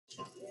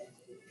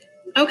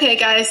Okay,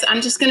 guys,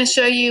 I'm just going to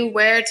show you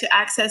where to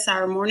access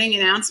our morning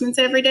announcements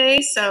every day.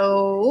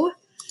 So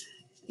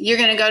you're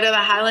going to go to the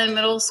Highland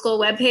Middle School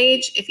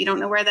webpage. If you don't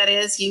know where that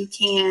is, you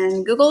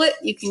can Google it.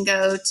 You can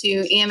go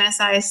to EMS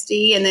ISD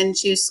and then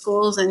choose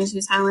schools and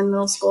choose Highland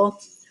Middle School.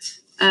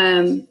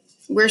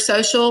 We're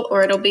social,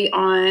 or it'll be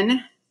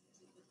on,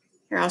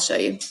 here, I'll show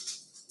you.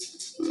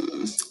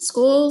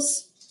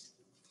 Schools.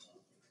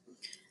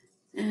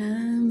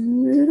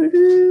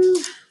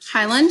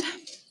 Highland.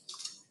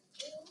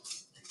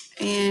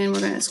 And we're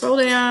going to scroll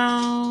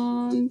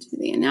down to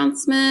the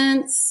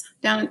announcements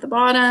down at the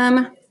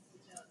bottom.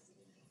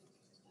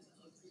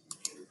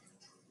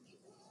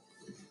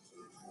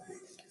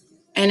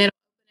 And it'll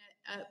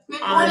open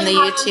it up on the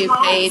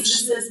YouTube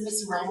page.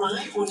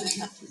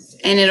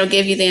 And it'll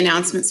give you the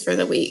announcements for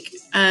the week.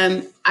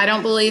 I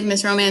don't believe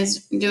Miss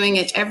Roman's doing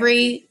it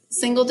every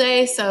single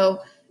day.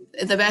 So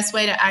the best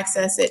way to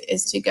access it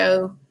is to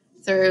go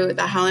through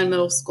the Highland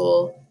Middle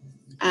School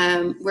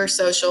We're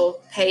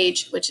Social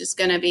page, which is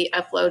going to be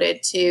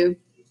uploaded to,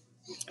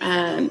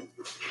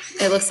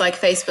 it looks like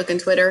Facebook and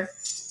Twitter.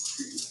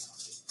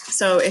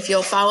 So if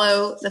you'll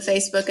follow the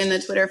Facebook and the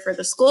Twitter for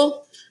the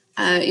school,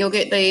 you'll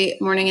get the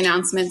morning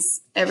announcements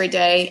every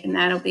day, and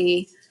that'll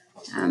be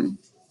the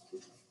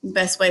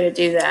best way to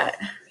do that.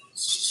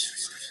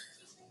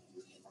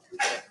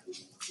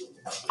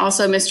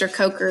 Also, Mr.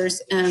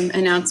 Coker's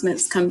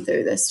announcements come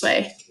through this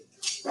way.